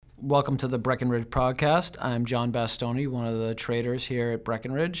Welcome to the Breckinridge podcast. I'm John Bastoni, one of the traders here at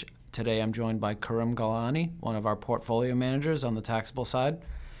Breckinridge. Today I'm joined by Karim Galani, one of our portfolio managers on the taxable side.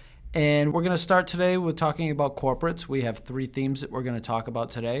 And we're going to start today with talking about corporates. We have three themes that we're going to talk about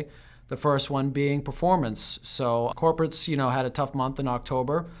today. The first one being performance. So corporates, had a tough month in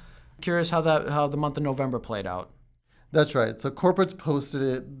October. Curious how the month of November played out. That's right. So corporates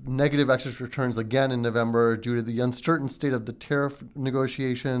posted negative excess returns again in November due to the uncertain state of the tariff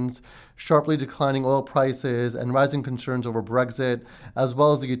negotiations, sharply declining oil prices, and rising concerns over Brexit, as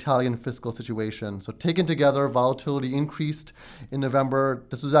well as the Italian fiscal situation. So taken together, volatility increased in November.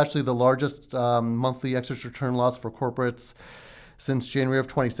 This was actually the largest monthly excess return loss for corporates since January of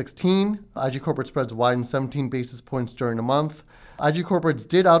 2016. IG corporate spreads widened 17 basis points during the month. IG corporates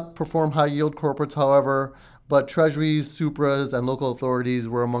did outperform high yield corporates, however, but treasuries, Supras, and local authorities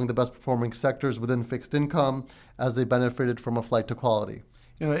were among the best performing sectors within fixed income as they benefited from a flight to quality.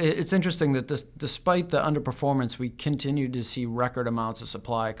 It's interesting that despite the underperformance, we continue to see record amounts of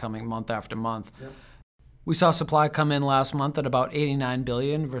supply coming month after month. Yep. We saw supply come in last month at about 89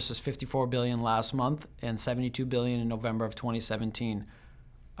 billion versus 54 billion last month and 72 billion in November of 2017.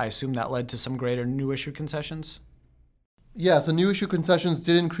 I assume that led to some greater new issue concessions? Yeah, so new issue concessions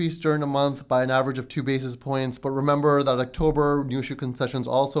did increase during the month by an average of 2 basis points, but remember that October new issue concessions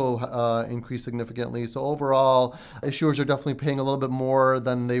also increased significantly. So overall, issuers are definitely paying a little bit more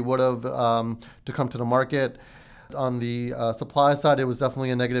than they would have to come to the market. On the supply side, it was definitely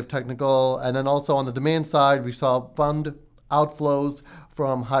a negative technical. And then also on the demand side, we saw fund outflows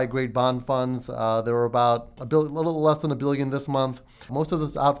from high-grade bond funds. There were about a little less than $1 billion this month. Most of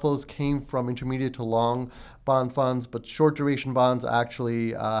those outflows came from intermediate to long bond funds, but short-duration bonds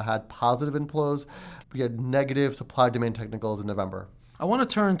actually had positive inflows. We had negative supply-demand technicals in November. I want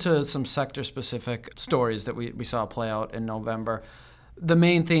to turn to some sector-specific stories that we saw play out in November. The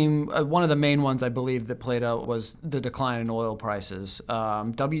main theme, one of the main ones I believe that played out was the decline in oil prices.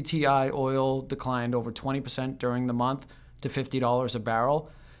 WTI oil declined over 20% during the month to $50 a barrel.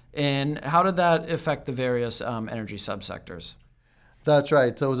 And how did that affect the various energy subsectors? That's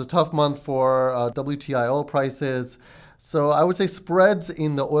right. So it was a tough month for WTI oil prices. So I would say spreads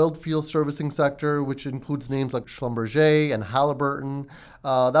in the oil field servicing sector, which includes names like Schlumberger and Halliburton,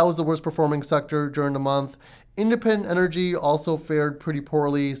 that was the worst performing sector during the month. Independent energy also fared pretty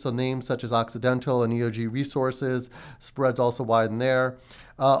poorly, so names such as Occidental and EOG Resources, spreads also widened there.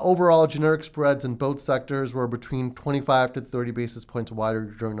 Overall, generic spreads in both sectors were between 25 to 30 basis points wider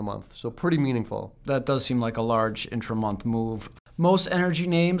during the month, so pretty meaningful. That does seem like a large intra-month move. Most energy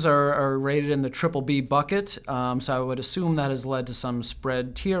names are rated in the triple B bucket, so I would assume that has led to some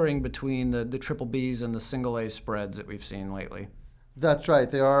spread tiering between the triple Bs and the single A spreads that we've seen lately. That's right.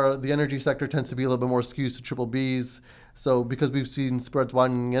 The energy sector tends to be a little bit more skewed to triple Bs. So because we've seen spreads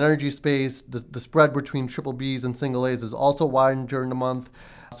widening in energy space, the spread between triple Bs and single As is also widened during the month.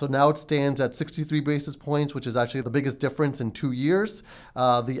 So now it stands at 63 basis points, which is actually the biggest difference in 2 years.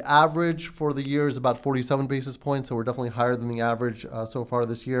 The average for the year is about 47 basis points, so we're definitely higher than the average so far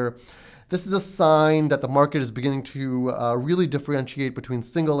this year. This is a sign that the market is beginning to really differentiate between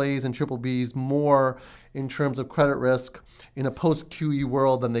single A's and triple B's more in terms of credit risk in a post-QE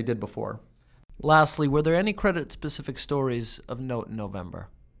world than they did before. Lastly, were there any credit-specific stories of note in November?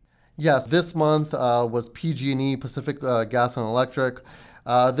 Yes, this month was PG&E, Pacific Gas and Electric.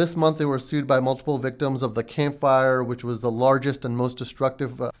 This month they were sued by multiple victims of the Camp Fire, which was the largest and most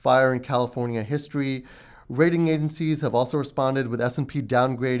destructive fire in California history. Rating agencies have also responded with S&P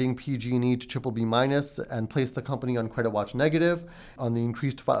downgrading PG&E to triple B minus and placed the company on credit watch negative on the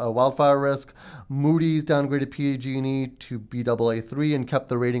increased wildfire risk. Moody's downgraded PG&E to Baa3 and kept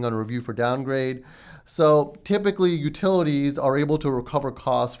the rating on review for downgrade. So typically utilities are able to recover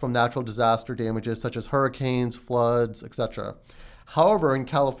costs from natural disaster damages such as hurricanes, floods, etc. However, in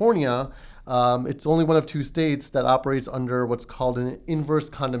California, it's only one of 2 states that operates under what's called an inverse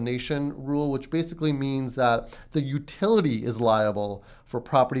condemnation rule, which basically means that the utility is liable for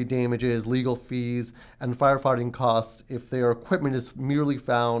property damages, legal fees, and firefighting costs if their equipment is merely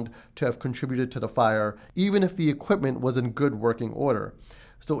found to have contributed to the fire, even if the equipment was in good working order.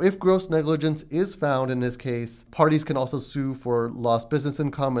 So if gross negligence is found in this case, parties can also sue for lost business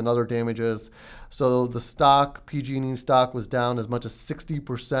income and other damages. So the stock, PG&E stock, was down as much as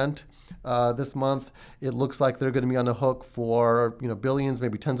 60% this month. It looks like they're going to be on the hook for billions,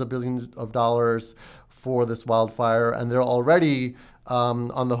 maybe tens of billions of dollars for this wildfire, and they're already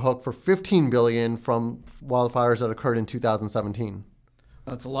on the hook for $15 billion from wildfires that occurred in 2017.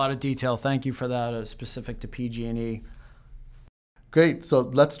 That's a lot of detail. Thank you for that, specific to PG&E. Great. So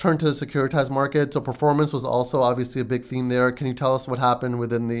let's turn to the securitized market. So performance was also obviously a big theme there. Can you tell us what happened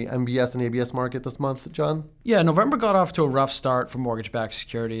within the MBS and ABS market this month, John? Yeah, November got off to a rough start for mortgage-backed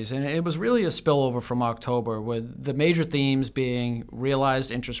securities, and it was really a spillover from October, with the major themes being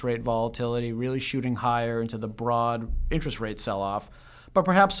realized interest rate volatility really shooting higher into the broad interest rate sell-off, but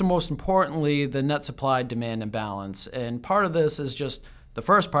perhaps the most importantly, the net supply-demand imbalance. And part of this is just the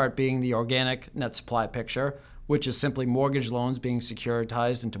first part being the organic net supply picture, which is simply mortgage loans being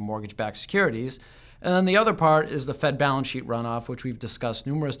securitized into mortgage-backed securities. And then the other part is the Fed balance sheet runoff, which we've discussed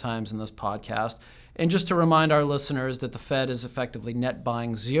numerous times in this podcast. And just to remind our listeners that the Fed is effectively net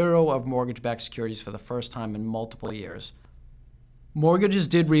buying zero of mortgage-backed securities for the first time in multiple years. Mortgages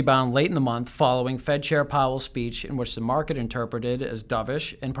did rebound late in the month following Fed Chair Powell's speech, in which the market interpreted as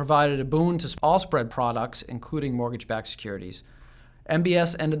dovish and provided a boon to all spread products, including mortgage-backed securities.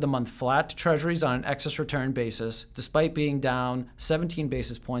 MBS ended the month flat to Treasuries on an excess return basis, despite being down 17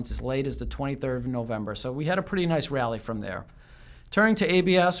 basis points as late as the 23rd of November. So we had a pretty nice rally from there. Turning to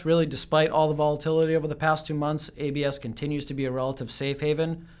ABS, really despite all the volatility over the past 2 months, ABS continues to be a relative safe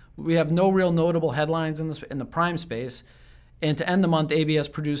haven. We have no real notable headlines in the prime space. And to end the month, ABS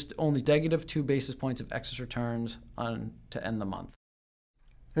produced only negative 2 basis points of excess returns to end the month.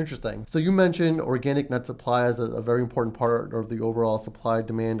 Interesting. So you mentioned organic net supply as a very important part of the overall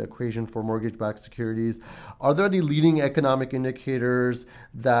supply-demand equation for mortgage-backed securities. Are there any leading economic indicators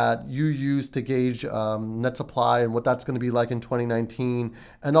that you use to gauge net supply and what that's going to be like in 2019?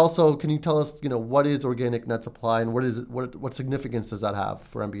 And also, can you tell us, what is organic net supply and what significance does that have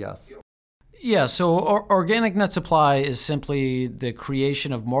for MBS? Yeah, so organic net supply is simply the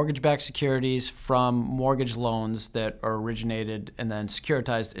creation of mortgage-backed securities from mortgage loans that are originated and then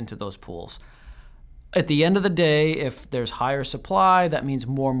securitized into those pools. At the end of the day, if there's higher supply, that means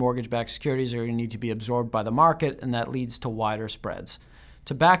more mortgage-backed securities are going to need to be absorbed by the market, and that leads to wider spreads.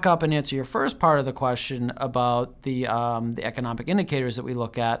 To back up and answer your first part of the question about the economic indicators that we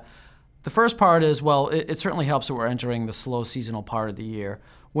look at, the first part is, well, it certainly helps that we're entering the slow seasonal part of the year.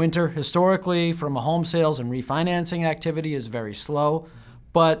 Winter, historically, from a home sales and refinancing activity, is very slow,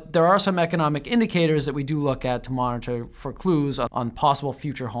 but there are some economic indicators that we do look at to monitor for clues on possible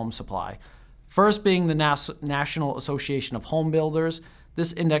future home supply. First being the National Association of Home Builders.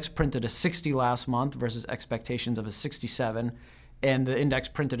 This index printed a 60 last month versus expectations of a 67, and the index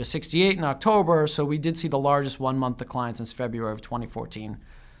printed a 68 in October, so we did see the largest one-month decline since February of 2014.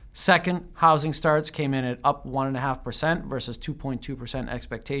 Second, housing starts came in at up 1.5% versus 2.2%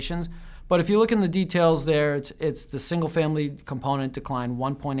 expectations. But if you look in the details there, it's the single-family component declined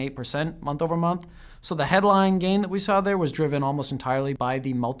 1.8% month over month. So the headline gain that we saw there was driven almost entirely by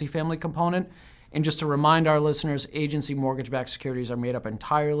the multifamily component. And just to remind our listeners, agency mortgage-backed securities are made up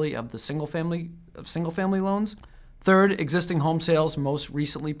entirely of the single-family loans. Third, existing home sales most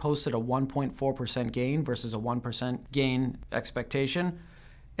recently posted a 1.4% gain versus a 1% gain expectation.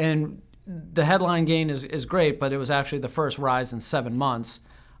 And the headline gain is great, but it was actually the first rise in 7 months.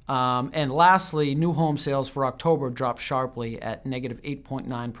 And lastly, new home sales for October dropped sharply at negative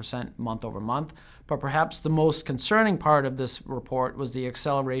 8.9% month over month. But perhaps the most concerning part of this report was the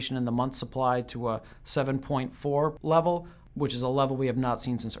acceleration in the month supply to a 7.4 level, which is a level we have not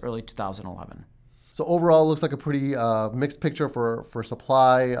seen since early 2011. So overall, it looks like a pretty mixed picture for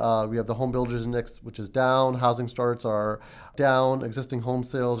supply. We have the home builders index, which is down. Housing starts are down. Existing home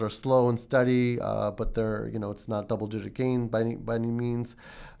sales are slow and steady, but they're, it's not double-digit gain by any means.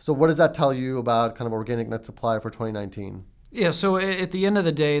 So what does that tell you about kind of organic net supply for 2019? Yeah, so at the end of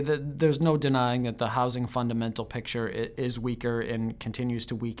the day, there's no denying that the housing fundamental picture is weaker and continues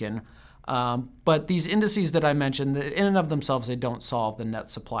to weaken. But these indices that I mentioned, in and of themselves, they don't solve the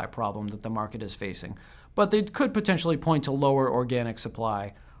net supply problem that the market is facing. But they could potentially point to lower organic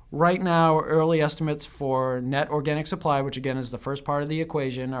supply. Right now, early estimates for net organic supply, which again is the first part of the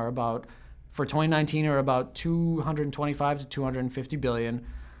equation, for 2019 are about 225 to 250 billion.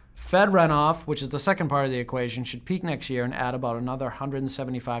 Fed runoff, which is the second part of the equation, should peak next year and add about another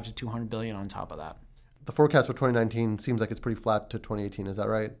 175 to 200 billion on top of that. The forecast for 2019 seems like it's pretty flat to 2018. Is that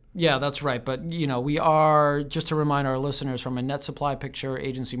right? Yeah, that's right. But, we are, just to remind our listeners, from a net supply picture,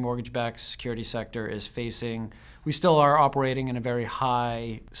 agency mortgage-backed security sector is facing, we still are operating in a very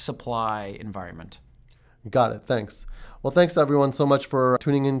high supply environment. Got it. Thanks. Well, thanks everyone so much for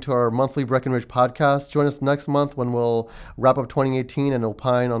tuning into our monthly Breckinridge podcast. Join us next month when we'll wrap up 2018 and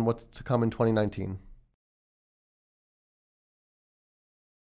opine on what's to come in 2019.